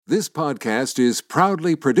This podcast is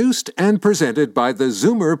proudly produced and presented by the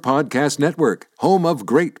Zoomer Podcast Network, home of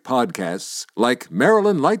great podcasts like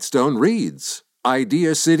Marilyn Lightstone Reads,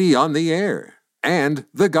 Idea City on the Air, and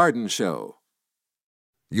The Garden Show.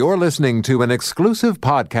 You're listening to an exclusive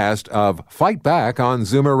podcast of Fight Back on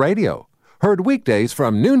Zoomer Radio, heard weekdays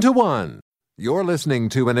from noon to 1. You're listening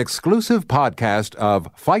to an exclusive podcast of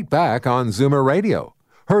Fight Back on Zoomer Radio,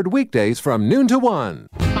 heard weekdays from noon to 1.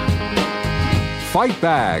 Fight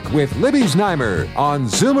Back with Libby Znaimer on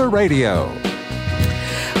Zoomer Radio.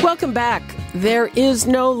 Welcome back. There is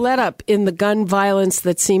no let-up in the gun violence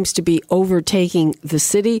that seems to be overtaking the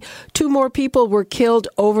city. 2 more people were killed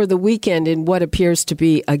over the weekend in what appears to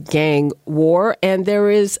be a gang war, and there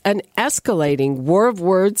is an escalating war of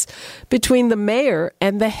words between the mayor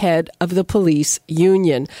and the head of the police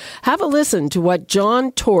union. Have a listen to what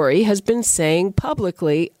John Tory has been saying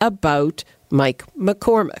publicly about Mike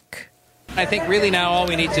McCormick. I think really now all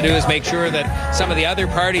we need to do is make sure that some of the other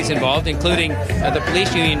parties involved, including the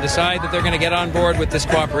police union, decide that they're going to get on board with this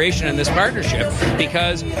cooperation and this partnership,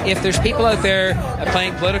 because if there's people out there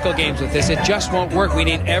playing political games with this, it just won't work. We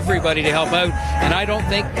need everybody to help out, and I don't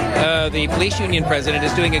think the police union president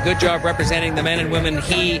is doing a good job representing the men and women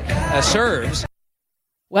he serves.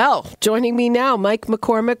 Well, joining me now, Mike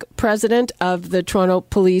McCormick, president of the Toronto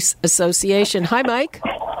Police Association. Hi, Mike.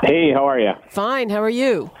 Hey, how are you? Fine. How are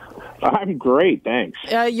you? I'm great, thanks.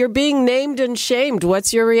 You're being named and shamed.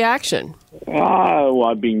 What's your reaction? Well,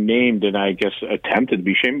 I'm being named and I guess attempted to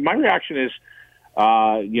be shamed. My reaction is,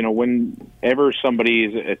 whenever somebody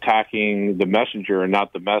is attacking the messenger and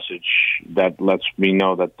not the message, that lets me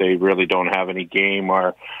know that they really don't have any game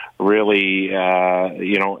or really,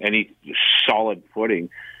 any solid footing.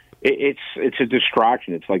 It's a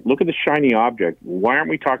distraction. It's like, look at the shiny object. Why aren't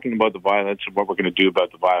we talking about the violence and what we're going to do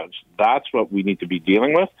about the violence? That's what we need to be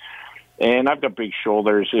dealing with. And I've got big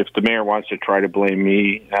shoulders. If the mayor wants to try to blame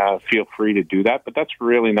me, feel free to do that. But that's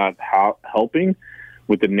really not helping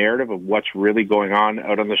with the narrative of what's really going on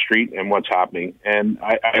out on the street and what's happening. And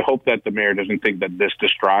I hope that the mayor doesn't think that this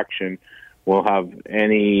distraction will have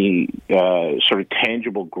any sort of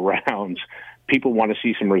tangible grounds. People want to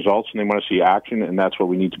see some results and they want to see action, and that's what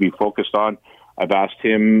we need to be focused on. I've asked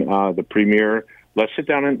him, the premier, let's sit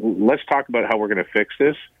down and let's talk about how we're going to fix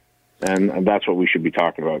this. And that's what we should be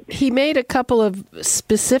talking about. He made a couple of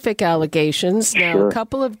specific allegations. Now, Sure. A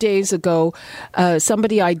couple of days ago,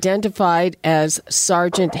 somebody identified as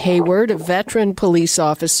Sergeant Hayward, a veteran police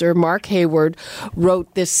officer, Mark Hayward,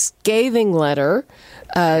 wrote this scathing letter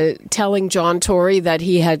telling John Tory that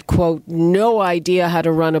he had, quote, no idea how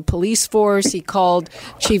to run a police force. He called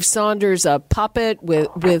Chief Saunders a puppet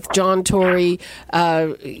with John Tory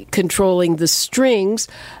controlling the strings.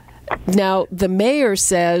 Now, the mayor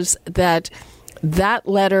says that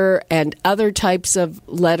letter and other types of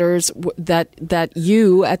letters that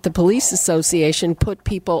you at the police association put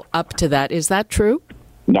people up to that. Is that true?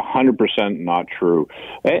 100% not true.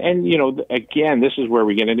 And again, this is where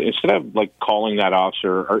we get into, instead of like calling that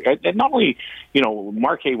officer, and not only,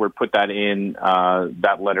 Mark Hayward put that in,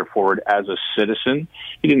 that letter forward as a citizen.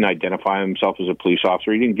 He didn't identify himself as a police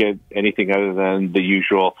officer. He didn't get anything other than the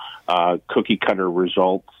usual cookie cutter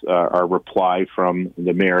results or reply from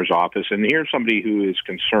the mayor's office. And here's somebody who is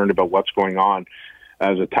concerned about what's going on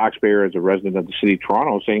as a taxpayer, as a resident of the city of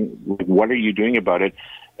Toronto, saying, what are you doing about it?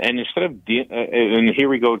 And instead of, and here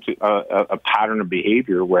we go to a pattern of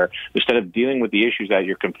behavior where instead of dealing with the issues that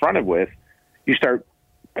you're confronted with, you start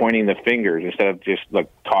pointing the fingers instead of just like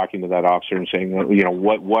talking to that officer and saying,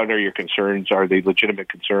 what are your concerns? Are they legitimate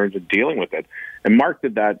concerns, and dealing with it? And Mark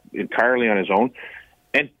did that entirely on his own.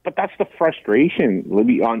 But that's the frustration,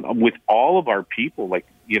 Libby, with all of our people,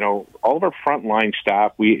 all of our frontline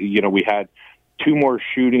staff. We had 2 more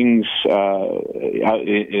shootings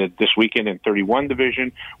this weekend in 31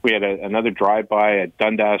 Division. We had another drive-by at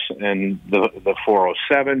Dundas and the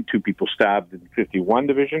 407, 2 people stabbed in 51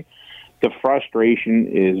 Division. The frustration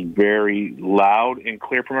is very loud and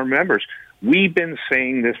clear from our members. We've been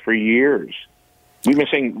saying this for years. We've been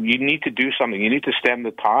saying you need to do something. You need to stem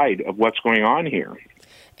the tide of what's going on here.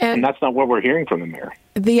 And that's not what we're hearing from the mayor.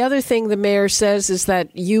 The other thing the mayor says is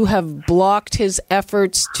that you have blocked his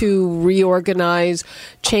efforts to reorganize,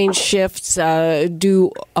 change shifts,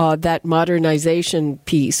 do that modernization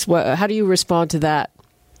piece. How do you respond to that?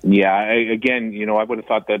 Yeah, again, I would have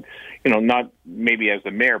thought that, not maybe as the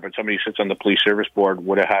mayor, but somebody who sits on the police service board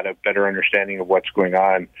would have had a better understanding of what's going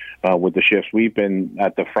on with the shifts. We've been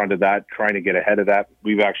at the front of that, trying to get ahead of that.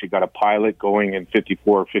 We've actually got a pilot going in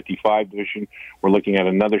 54, 55 division. We're looking at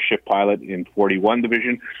another shift pilot in 41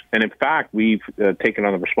 division. And in fact, we've taken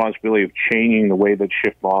on the responsibility of changing the way that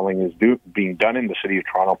shift modeling is being done in the city of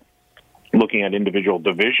Toronto, looking at individual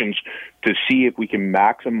divisions to see if we can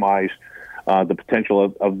maximize the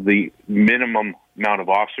potential of the minimum amount of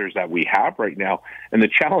officers that we have right now. And the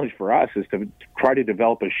challenge for us is to try to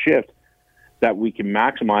develop a shift that we can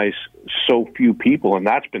maximize so few people, and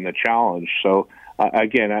that's been the challenge. So,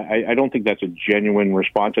 again, I don't think that's a genuine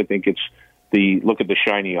response. I think it's the look at the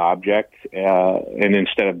shiny object, and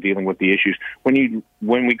instead of dealing with the issues.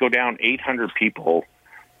 When we go down 800 people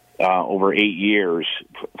over 8 years,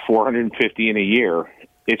 450 in a year,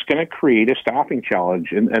 it's going to create a staffing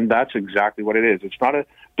challenge, and that's exactly what it is. It's not a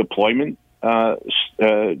deployment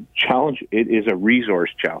challenge. It is a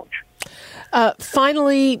resource challenge.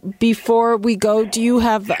 Finally, before we go, do you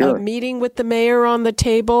have a meeting with the mayor on the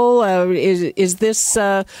table? Is this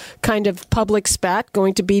kind of public spat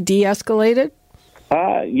going to be de-escalated?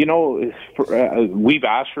 We've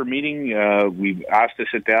asked for a meeting. We've asked to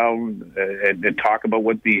sit down and talk about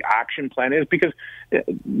what the action plan is, because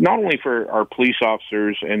not only for our police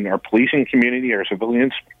officers and our policing community, our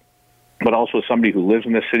civilians, but also somebody who lives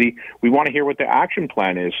in the city, we want to hear what the action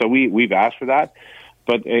plan is. So we've asked for that.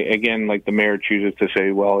 But again, like the mayor chooses to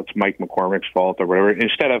say, well, it's Mike McCormick's fault or whatever,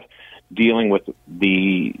 instead of dealing with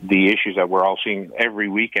the issues that we're all seeing every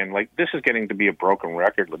weekend. Like, this is getting to be a broken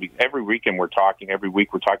record. Every weekend every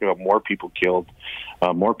week we're talking about more people killed,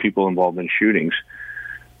 more people involved in shootings.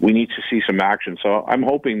 We need to see some action. So I'm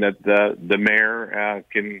hoping that the mayor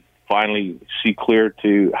can finally see clear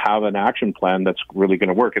to have an action plan that's really going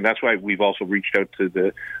to work. And that's why we've also reached out to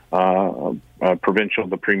the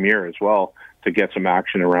the premier as well, to get some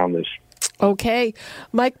action around this. Okay.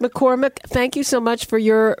 Mike McCormick, thank you so much for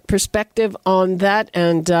your perspective on that,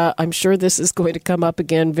 and I'm sure this is going to come up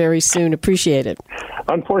again very soon. Appreciate it.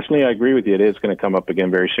 Unfortunately, I agree with you. It is going to come up again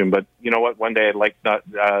very soon, but you know what? One day I'd like not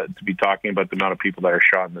to be talking about the amount of people that are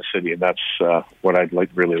shot in the city, and that's what I'd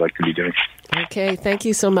really like to be doing. Okay. Thank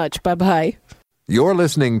you so much. Bye-bye. You're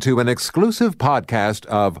listening to an exclusive podcast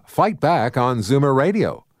of Fight Back on Zoomer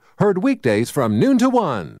Radio, heard weekdays from noon to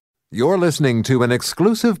 1. You're listening to an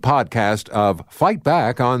exclusive podcast of Fight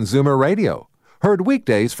Back on Zoomer Radio, heard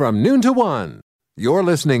weekdays from noon to 1. You're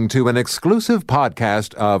listening to an exclusive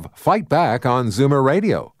podcast of Fight Back on Zoomer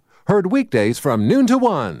Radio, heard weekdays from noon to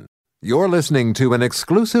 1. You're listening to an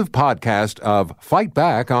exclusive podcast of Fight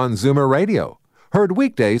Back on Zoomer Radio, heard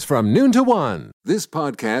weekdays from noon to 1. This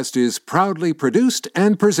podcast is proudly produced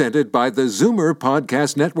and presented by the Zoomer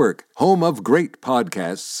Podcast Network, home of great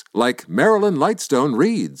podcasts like Marilyn Lightstone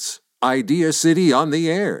Reads, Idea City on the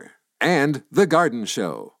Air, and The Garden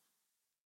Show.